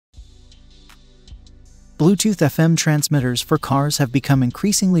Bluetooth FM transmitters for cars have become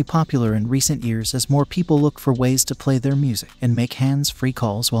increasingly popular in recent years as more people look for ways to play their music and make hands-free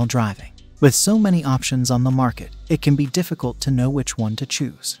calls while driving. With so many options on the market, it can be difficult to know which one to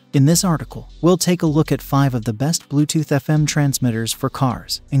choose. In this article, we'll take a look at 5 of the best Bluetooth FM transmitters for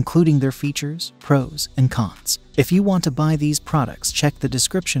cars, including their features, pros, and cons. If you want to buy these products, check the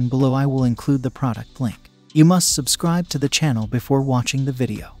description below. I will include the product link. You must subscribe to the channel before watching the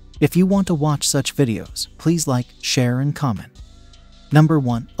video. If you want to watch such videos, please like, share, and comment. Number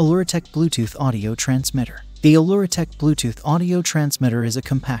 1. Alluretech Bluetooth Audio Transmitter. The Alluretech Bluetooth Audio Transmitter is a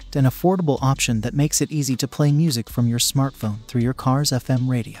compact and affordable option that makes it easy to play music from your smartphone through your car's FM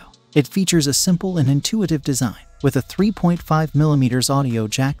radio. It features a simple and intuitive design, with a 3.5mm audio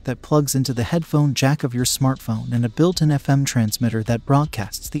jack that plugs into the headphone jack of your smartphone and a built-in FM transmitter that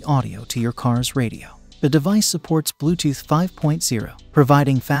broadcasts the audio to your car's radio. The device supports Bluetooth 5.0,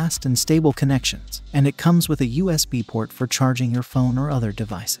 providing fast and stable connections, and it comes with a USB port for charging your phone or other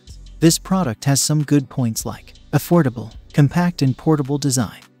devices. This product has some good points like affordable, compact and portable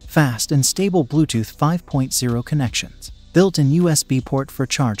design, fast and stable Bluetooth 5.0 connections, built-in USB port for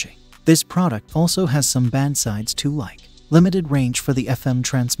charging. This product also has some bad sides too, like limited range for the FM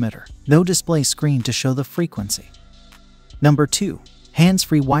transmitter, no display screen to show the frequency. Number 2.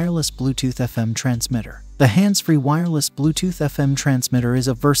 Hands-free wireless Bluetooth FM transmitter. The hands-free wireless Bluetooth FM transmitter is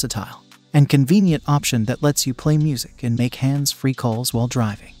a versatile and convenient option that lets you play music and make hands-free calls while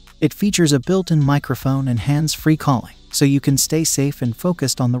driving. It features a built-in microphone and hands-free calling, so you can stay safe and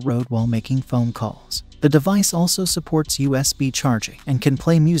focused on the road while making phone calls. The device also supports USB charging and can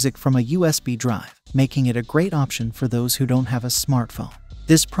play music from a USB drive, making it a great option for those who don't have a smartphone.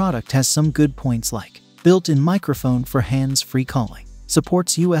 This product has some good points like built-in microphone for hands-free calling,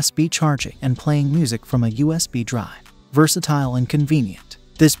 supports USB charging and playing music from a USB drive, versatile and convenient.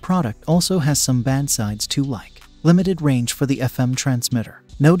 This product also has some bad sides too, like limited range for the FM transmitter,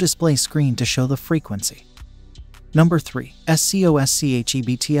 no display screen to show the frequency. Number 3.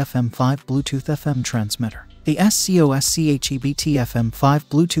 SCOSCHEBT-FM5 Bluetooth FM Transmitter. The SCOSCHEBT-FM5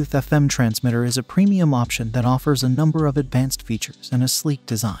 Bluetooth FM transmitter is a premium option that offers a number of advanced features and a sleek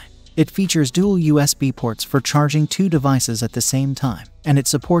design. It features dual USB ports for charging 2 devices at the same time, and it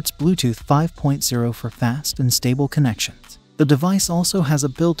supports Bluetooth 5.0 for fast and stable connections. The device also has a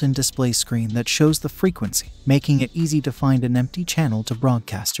built-in display screen that shows the frequency, making it easy to find an empty channel to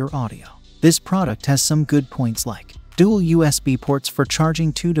broadcast your audio. This product has some good points like dual USB ports for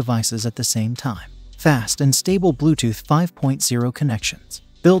charging 2 devices at the same time, fast and stable Bluetooth 5.0 connections,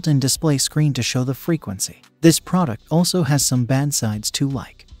 built-in display screen to show the frequency. This product also has some bad sides too,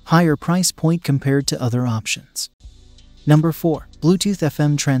 like higher price point compared to other options. Number 4. Bluetooth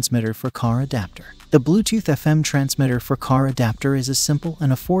FM Transmitter for Car Adapter. The Bluetooth FM Transmitter for Car Adapter is a simple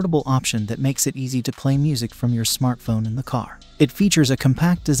and affordable option that makes it easy to play music from your smartphone in the car. It features a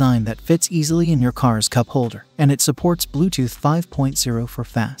compact design that fits easily in your car's cup holder, and it supports Bluetooth 5.0 for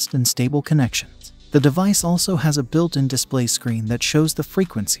fast and stable connections. The device also has a built-in display screen that shows the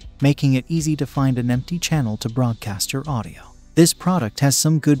frequency, making it easy to find an empty channel to broadcast your audio. This product has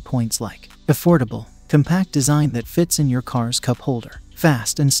some good points like affordable, compact design that fits in your car's cup holder,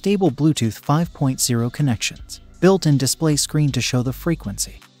 fast and stable Bluetooth 5.0 connections, built-in display screen to show the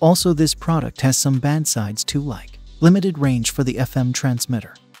frequency. Also, this product has some bad sides too, like limited range for the FM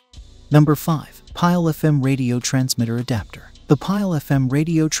transmitter. Number 5. Pyle FM Radio Transmitter Adapter. The Pyle FM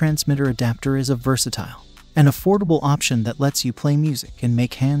Radio Transmitter Adapter is a versatile and affordable option that lets you play music and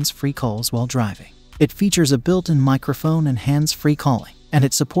make hands-free calls while driving. It features a built-in microphone and hands-free calling, and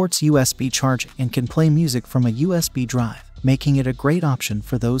it supports USB charging and can play music from a USB drive, making it a great option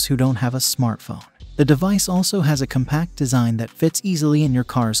for those who don't have a smartphone. The device also has a compact design that fits easily in your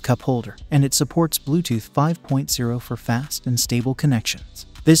car's cup holder, and it supports Bluetooth 5.0 for fast and stable connections.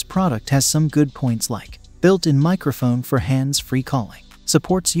 This product has some good points like built-in microphone for hands-free calling,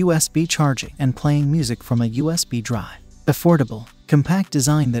 supports USB charging and playing music from a USB drive, affordable, compact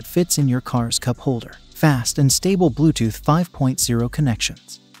design that fits in your car's cup holder, fast and stable Bluetooth 5.0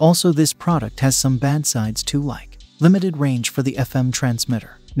 connections. Also, this product has some bad sides too, like limited range for the FM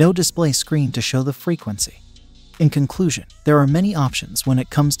transmitter, no display screen to show the frequency. In conclusion, there are many options when it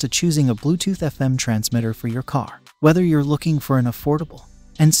comes to choosing a Bluetooth FM transmitter for your car. Whether you're looking for an affordable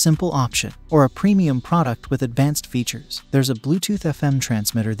and simple option or a premium product with advanced features, there's a Bluetooth FM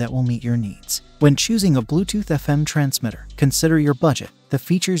transmitter that will meet your needs. When choosing a Bluetooth FM transmitter, consider your budget, the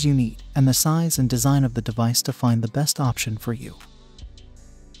features you need, and the size and design of the device to find the best option for you.